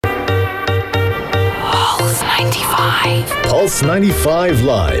95. Pulse 95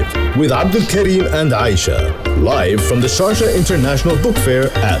 Live with Abdul Karim and Aisha. Live from the Sharjah International Book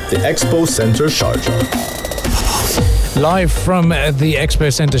Fair at the Expo Center Sharjah. Live from the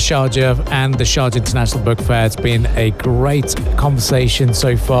Expo Center Sharjah and the Sharjah International Book Fair. It's been a great conversation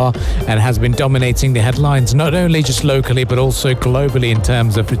so far and has been dominating the headlines, not only just locally, but also globally in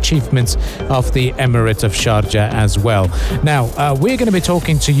terms of achievements of the Emirate of Sharjah as well. Now, we're going to be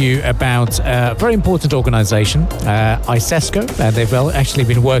talking to you about a very important organization, ICESCO. They've actually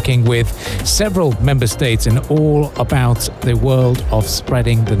been working with several member states in all about the world of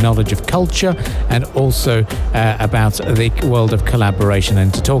spreading the knowledge of culture and also about the world of collaboration.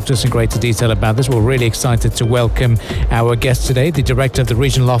 And to talk to us in greater detail about this, we're really excited to welcome our guest today, the Director of the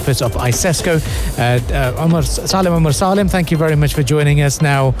Regional Office of ICESCO, Salem Omar Salem. Thank you very much for joining us.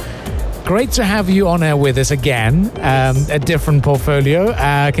 Now, great to have you on air with us again, a different portfolio.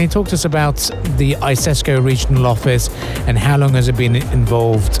 Can you talk to us about the ICESCO Regional Office and how long has it been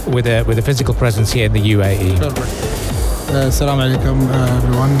involved with a physical presence here in the UAE? Sure. Assalamu alaikum,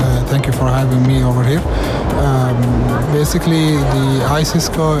 everyone. Thank you for having me over here. Basically, the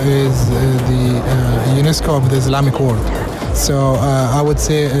ICESCO is the UNESCO of the Islamic world. So I would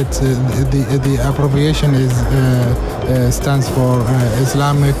say the abbreviation stands for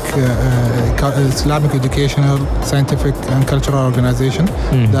Islamic Educational, Scientific and Cultural Organization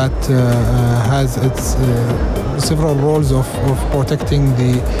that has its several roles of protecting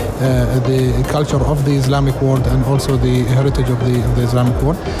the culture of the Islamic world and also the heritage of the Islamic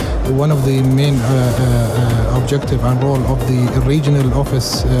world. One of the main objective and role of the regional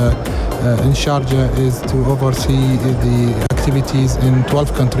office in Sharjah is to oversee the activities in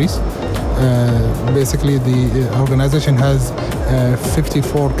 12 countries. Basically, the organization has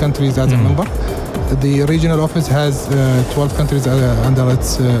 54 countries as a member. The regional office has 12 countries under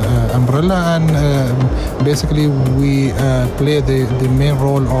its umbrella, and basically we play the main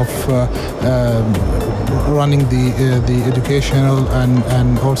role of running the educational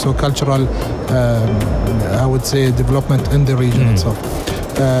and also cultural, I would say, development in the region itself.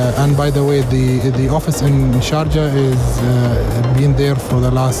 And by the way, the office in Sharjah is been there for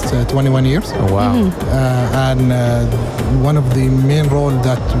the last 21 years. Oh, wow. And one of the main role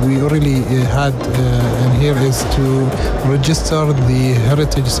that we really had in here is to register the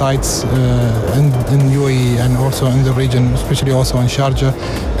heritage sites in UAE and also in the region, especially also in Sharjah,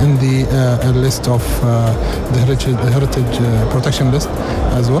 in the list of the heritage protection list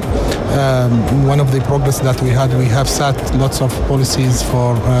as well. One of the progress that we have set lots of policies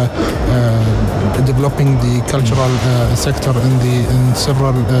for developing the cultural sector in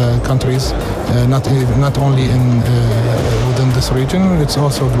several countries, not only within this region, it's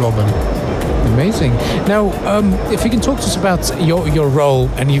also globally. Amazing. Now, if you can talk to us about your role,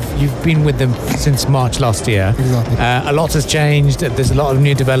 and you've been with them since March last year. Exactly. A lot has changed. There's a lot of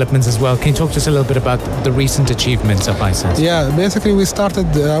new developments as well. Can you talk to us a little bit about the recent achievements of ICESCO? Yeah, basically we started,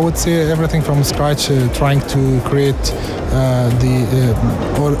 I would say, everything from scratch, trying to create the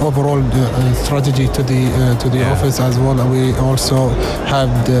overall strategy to the office as well. We also have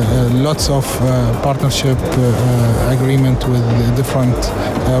lots of partnership agreement with different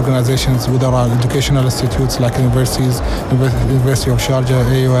organizations with our educational institutes like universities, University of Sharjah,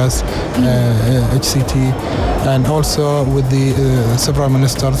 AUS, HCT, and also with the several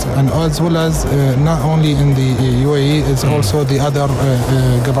ministers, and as well as not only in the UAE, it's also the other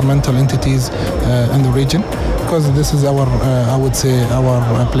governmental entities in the region, because this is our, I would say,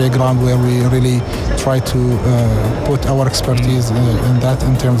 our playground where we really try to put our expertise in that,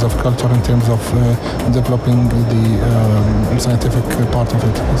 in terms of culture, in terms of developing the scientific part of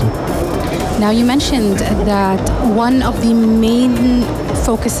it as well. Now, you mentioned that one of the main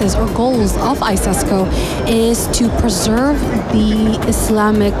focuses or goals of ICESCO is to preserve the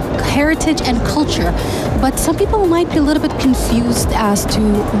Islamic heritage and culture. But some people might be a little bit confused as to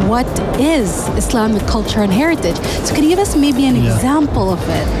what is Islamic culture and heritage. So can you give us maybe an example of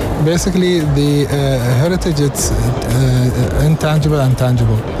it? Basically, the heritage, it's intangible and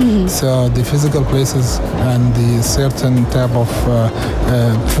tangible. Mm-hmm. So the physical places and the certain type of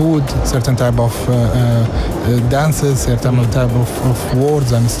food, certain type of dances, certain type of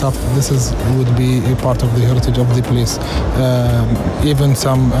words and stuff. This would be a part of the heritage of the place. Even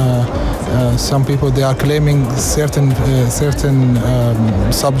some people, they are claiming certain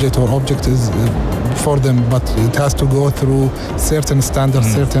subject or object is for them, but it has to go through certain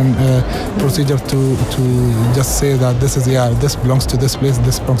standards, certain procedure to just say that this belongs to this place,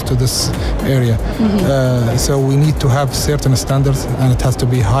 this belongs to this area. Mm-hmm. So we need to have certain standards, and it has to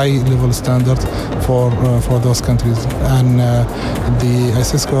be high level standard for those countries. And the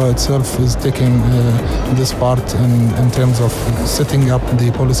ICESCO itself is taking this part in terms of setting up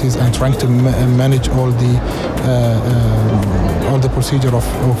the policies and trying to manage all the procedure of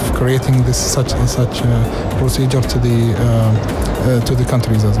creating such procedure to the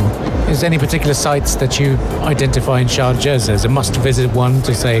countries as well. Is there any particular sites that you identify in Sharjah as a must-visit one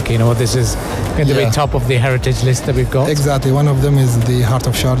to say, okay, you know what, this is going to be top of the heritage list that we've got? Exactly. One of them is the heart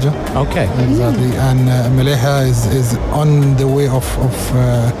of Sharjah. Okay. Exactly. And Meleha is on the way of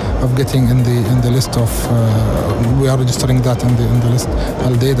getting in the list of. We are registering that in the list.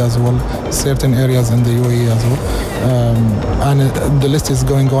 Al-Daid as well. Certain areas in the UAE as well. And the list is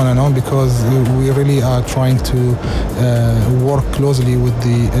going on and on because we really are trying to work closely with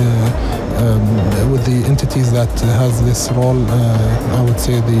the entities that has this role. I would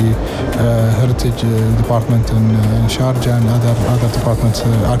say the Heritage Department in Sharjah and other departments,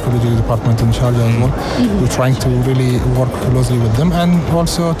 Archaeology Department in Sharjah as well. We're trying to really work closely with them and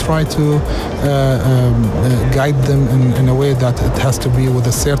also try to guide them in a way that it has to be with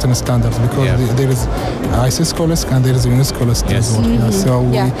a certain standards because there is ICESCO list and there is a UNESCO list as well. So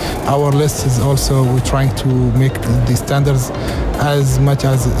our list is also, we're trying to make the standards as much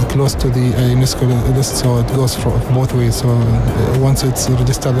as close to the UNESCO list, so it goes for both ways. So once it's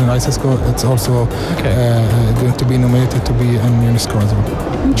registered in ICESCO, it's also going to be nominated to be in UNESCO as well.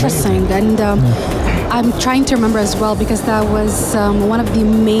 Interesting. And I'm trying to remember as well because that was one of the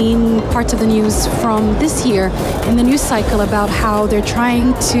main parts of the news from this year in the news cycle about how they're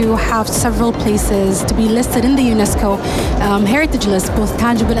trying to have several places to be listed in the UNESCO heritage list, both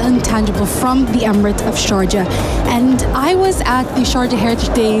tangible and intangible, from the Emirate of Sharjah. And I was at the Sharjah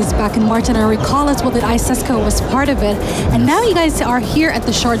Heritage Days back in March, and I recall as well that ICESCO was part of it. And now you guys are here at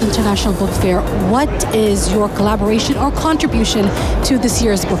the Sharjah International Book Fair. What is your collaboration or contribution to this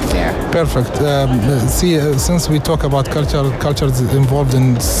year's book fair? Perfect. Since we talk about culture is involved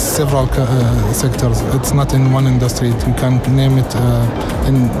in several sectors. It's not in one industry. You can name it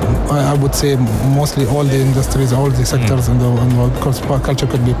I would say mostly all the industries, all the sectors in the world, because culture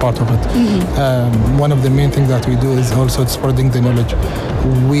could be part of it. One of the main things that we do is also spreading the knowledge.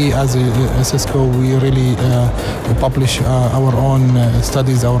 We as ICESCO, we really publish our own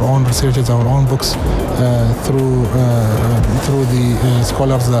studies, our own researches, our own books through the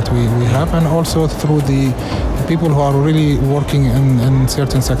scholars that we have, and also through the people who are really working in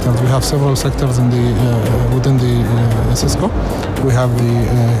certain sectors. We have several sectors within the ICESCO. We have the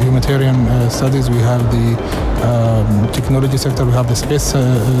humanitarian studies, we have the technology sector, we have the space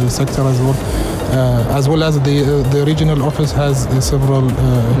sector as well as the regional office has several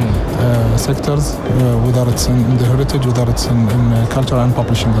sectors, whether it's in the heritage, whether it's in culture and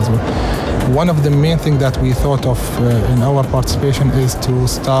publishing as well. One of the main things that we thought of in our participation is to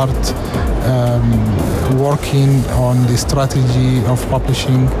start working on the strategy of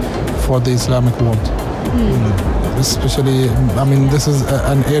publishing for the Islamic world. Especially, I mean, this is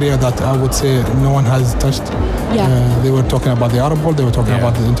an area that I would say no one has touched. They were talking about the Arab world, they were talking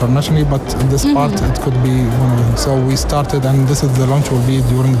about the internationally, but this part, it could be one of them. So we started, and this is the launch will be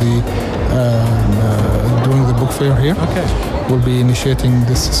during the book fair here. We'll be initiating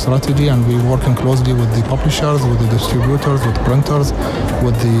this strategy, and we're working closely with the publishers, with the distributors, with printers,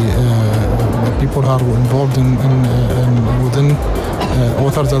 with the people who are involved within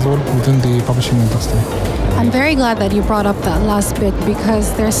authors as well within the publishing industry. I'm very glad that you brought up that last bit,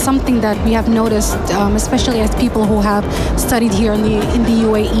 because there's something that we have noticed, especially as people who have studied here in the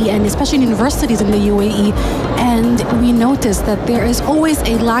UAE, and especially in universities in the UAE, and we noticed that there is always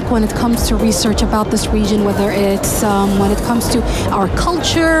a lack when it comes to research about this region, whether it's when it comes to our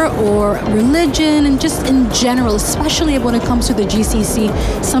culture or religion, and just in general, especially when it comes to the GCC.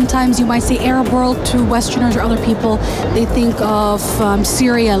 Sometimes you might say Arab world to Westerners or other people, they think of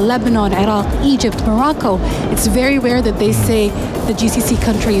Syria, Lebanon, Iraq, Egypt, Morocco. It's very rare that they say the GCC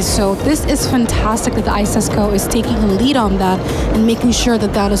countries. So this is fantastic that the ICESCO is taking a lead on that and making sure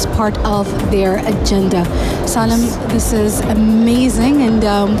that that is part of their agenda. Salem, this is amazing, and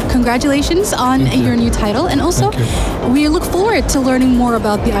congratulations on your new title. And also, we look forward to learning more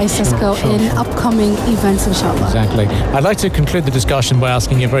about the ICESCO in upcoming events, inshallah. Exactly. I'd like to conclude the discussion by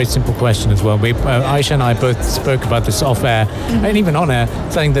asking you a very simple question as well. Aisha and I both spoke about this off air and even on air,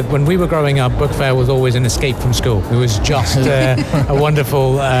 saying that when we were growing up, book fair was always an escape from school. It was just a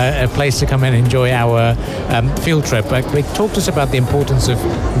wonderful place to come and enjoy our field trip. But talk to us about the importance of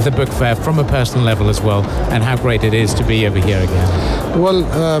the book fair from a personal level as well, and how great it is to be over here again. Well,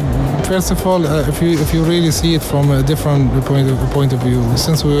 Well, first of all, if you really see it from a different point of view,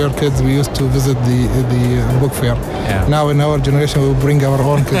 since we were kids, we used to visit the book fair. Yeah. Now in our generation, we bring our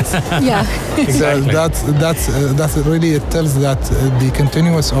own kids. Yeah. Exactly. So that's really, it tells that the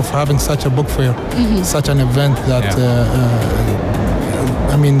continuous of having such a book fair, such an event that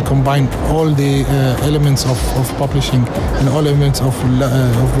combine all the elements of publishing and all elements of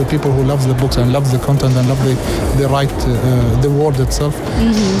the people who loves the books and loves the content and love the word itself.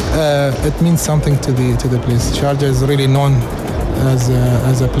 It means something to the place. Sharjah is really known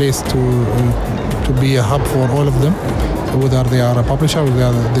as a place to be a hub for all of them, whether they are a publisher,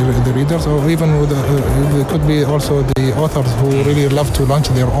 whether they are the readers, or even it could be also the authors who really love to launch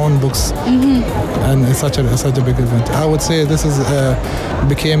their own books. And it's such a big event. I would say this is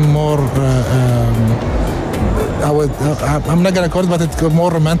became more. I'm not gonna call it, but it's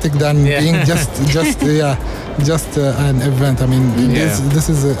more romantic than being just an event. I mean, this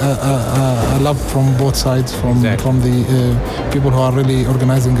is a love from both sides, from the people who are really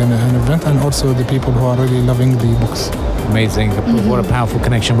organizing an event, and also the people who are really loving the books. Amazing. What a powerful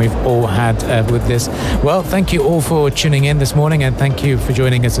connection we've all had with this. Well, thank you all for tuning in this morning, and thank you for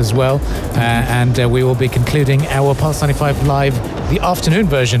joining us as well. And we will be concluding our Pulse 95 Live, the afternoon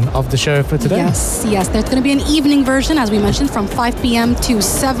version of the show for today. Yes. There's going to be an evening version, as we mentioned, from 5 p.m. to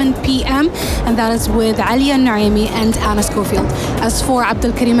 7 p.m. And that is with Alia Naimi and Anna Schofield. As for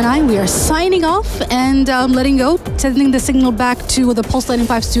Abdul Karim and I, we are signing off and letting go, sending the signal back to the Pulse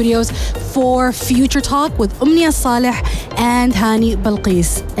 95 studios for future talk with Umnia Saleh and Hani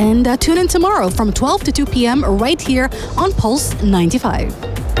Balqis. And tune in tomorrow from 12 to 2 p.m. right here on Pulse 95.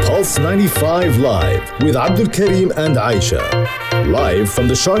 Pulse 95 Live with Abdul Karim and Aisha. Live from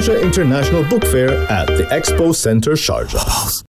the Sharjah International Book Fair at the Expo Center, Sharjah.